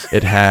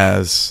 It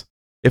has...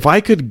 If I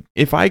could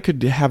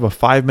have a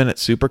 5-minute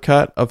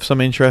supercut of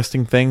some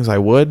interesting things, I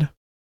would.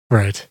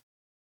 Right.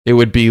 It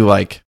would be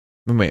like...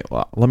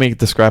 Let me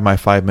describe my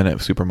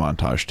 5-minute super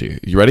montage to you.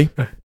 You ready?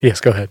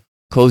 Yes, go ahead.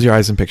 Close your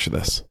eyes and picture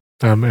this.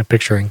 I'm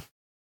picturing.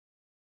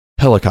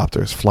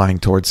 Helicopters flying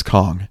towards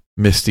Kong.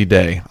 Misty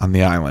day on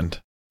the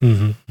island.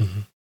 Mm-hmm, mm-hmm.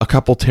 A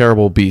couple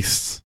terrible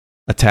beasts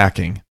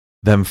attacking,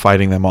 them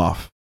fighting them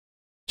off.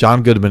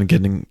 John Goodman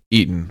getting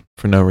eaten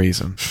for no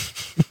reason.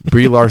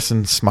 Brie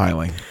Larson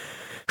smiling.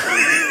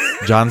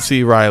 John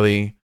C.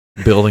 Reilly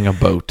building a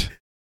boat.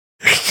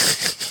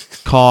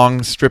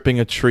 Kong stripping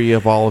a tree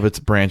of all of its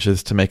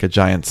branches to make a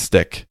giant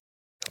stick,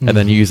 and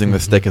then using the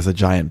stick as a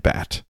giant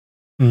bat.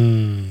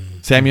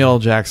 Samuel L.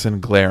 Jackson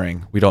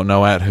glaring. We don't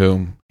know at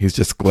whom. He's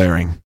just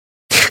glaring.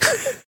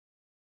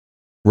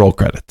 Roll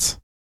credits.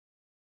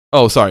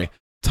 Oh, sorry.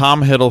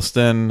 Tom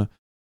Hiddleston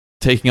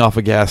taking off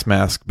a gas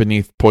mask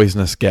beneath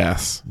poisonous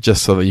gas,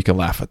 just so that you can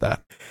laugh at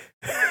that.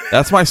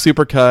 That's my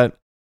supercut.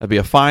 That'd be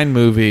a fine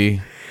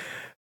movie.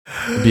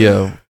 It'd be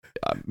a...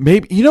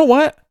 maybe... You know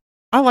what?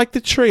 I like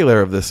the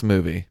trailer of this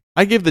movie.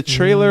 I give the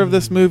trailer of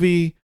this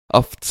movie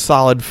a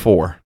solid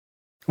 4.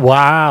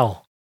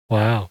 Wow.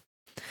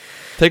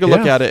 Take a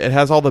look at it. It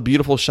has all the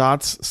beautiful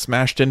shots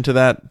smashed into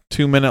that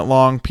 2-minute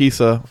long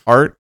piece of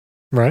art.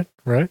 Right.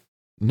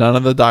 None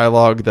of the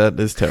dialogue that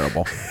is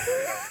terrible.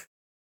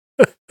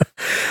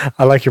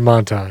 I like your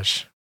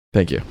montage.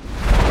 Thank you.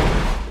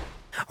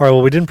 All right,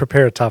 well, we didn't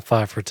prepare a top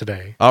 5 for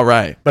today. All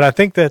right. But I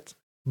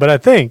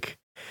think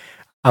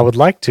I would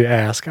like to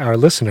ask our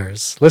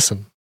listeners,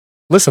 listen,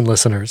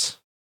 listeners.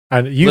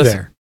 And you Listen.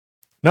 there.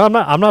 No,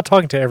 I'm not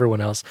talking to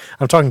everyone else.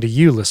 I'm talking to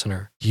you,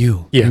 listener.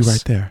 You. Yes. You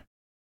right there.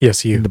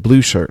 Yes, you. In the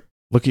blue shirt.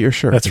 Look at your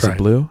shirt. That's Is right. it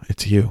blue?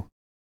 It's you.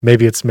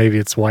 Maybe it's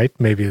white,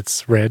 maybe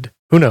it's red.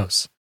 Who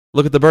knows?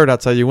 Look at the bird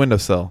outside your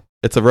windowsill.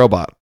 It's a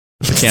robot.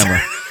 It's a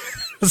camera.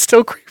 It's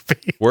still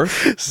creepy.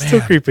 Worth?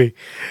 Still creepy.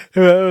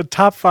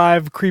 Top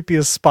 5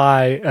 creepiest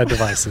spy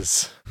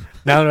devices.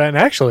 Now, and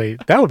actually,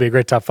 that would be a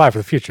great top 5 for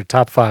the future.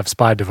 Top 5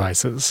 spy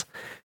devices.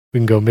 We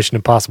can go Mission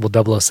Impossible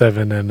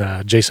 007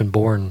 and Jason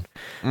Bourne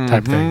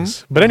type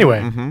things. But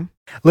anyway,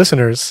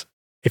 listeners,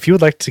 if you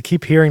would like to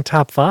keep hearing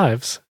top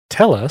 5s,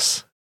 tell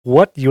us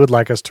what you would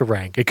like us to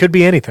rank. It could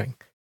be anything.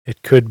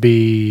 It could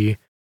be,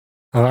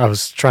 I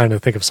was trying to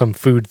think of some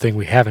food thing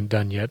we haven't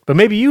done yet, but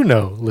maybe you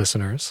know,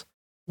 listeners,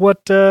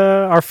 what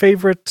our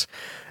favorite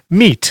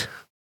meat.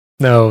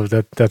 No,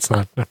 that's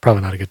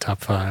probably not a good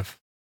top 5.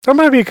 Or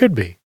maybe it could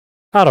be.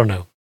 I don't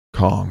know.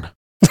 Kong.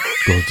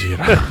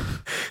 Godzilla.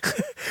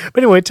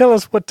 But anyway, tell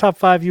us what top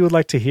 5 you would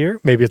like to hear.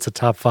 Maybe it's a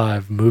top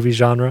 5 movie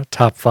genre,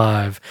 top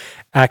 5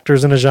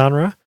 actors in a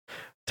genre,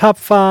 top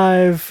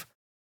 5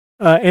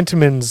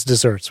 Entenmann's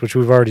desserts, which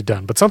we've already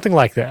done, but something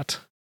like that.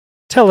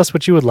 Tell us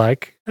what you would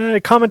like.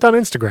 Comment on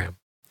Instagram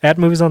at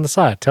Movies on the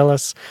Side. Tell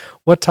us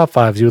what top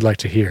 5s you would like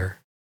to hear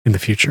in the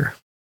future.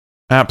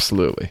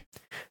 Absolutely.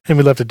 And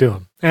we'd love to do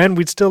them. And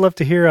we'd still love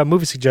to hear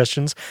movie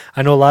suggestions.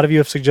 I know a lot of you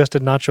have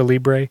suggested Nacho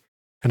Libre,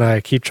 and I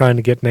keep trying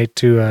to get Nate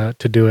to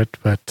do it,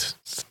 but...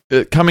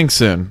 Coming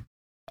soon.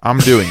 I'm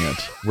doing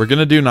it. We're going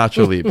to do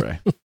Nacho Libre.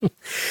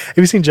 Have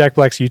you seen Jack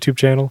Black's YouTube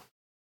channel?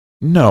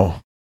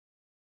 No.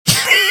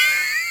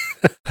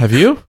 Have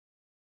you?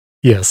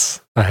 Yes,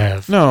 I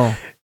have. No.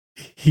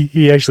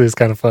 He actually is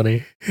kind of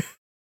funny.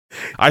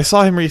 I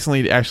saw him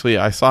recently. Actually,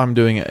 I saw him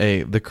doing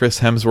the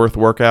Chris Hemsworth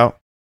workout.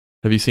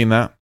 Have you seen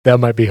that? That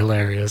might be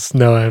hilarious.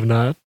 No, I have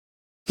not.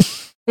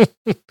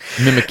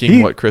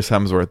 Mimicking what Chris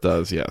Hemsworth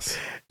does, yes.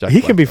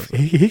 He can be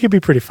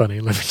pretty funny,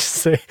 let me just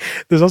say.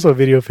 There's also a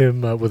video of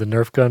him with a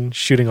Nerf gun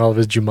shooting all of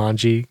his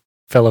Jumanji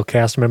fellow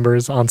cast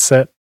members on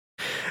set.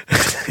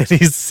 And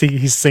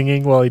he's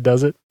singing while he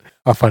does it.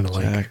 I'll find a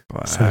link. Jack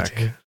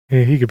Black.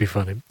 Yeah, he could be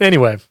funny.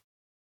 Anyway,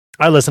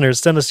 our listeners,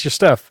 send us your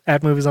stuff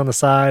at Movies on the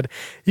Side.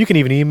 You can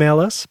even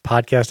email us,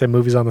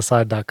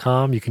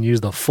 podcast@moviesontheside.com. You can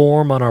use the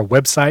form on our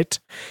website.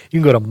 You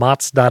can go to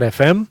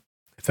mots.fm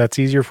if that's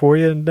easier for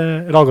you, and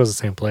it all goes the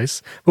same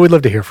place. But we'd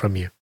love to hear from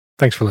you.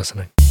 Thanks for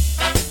listening.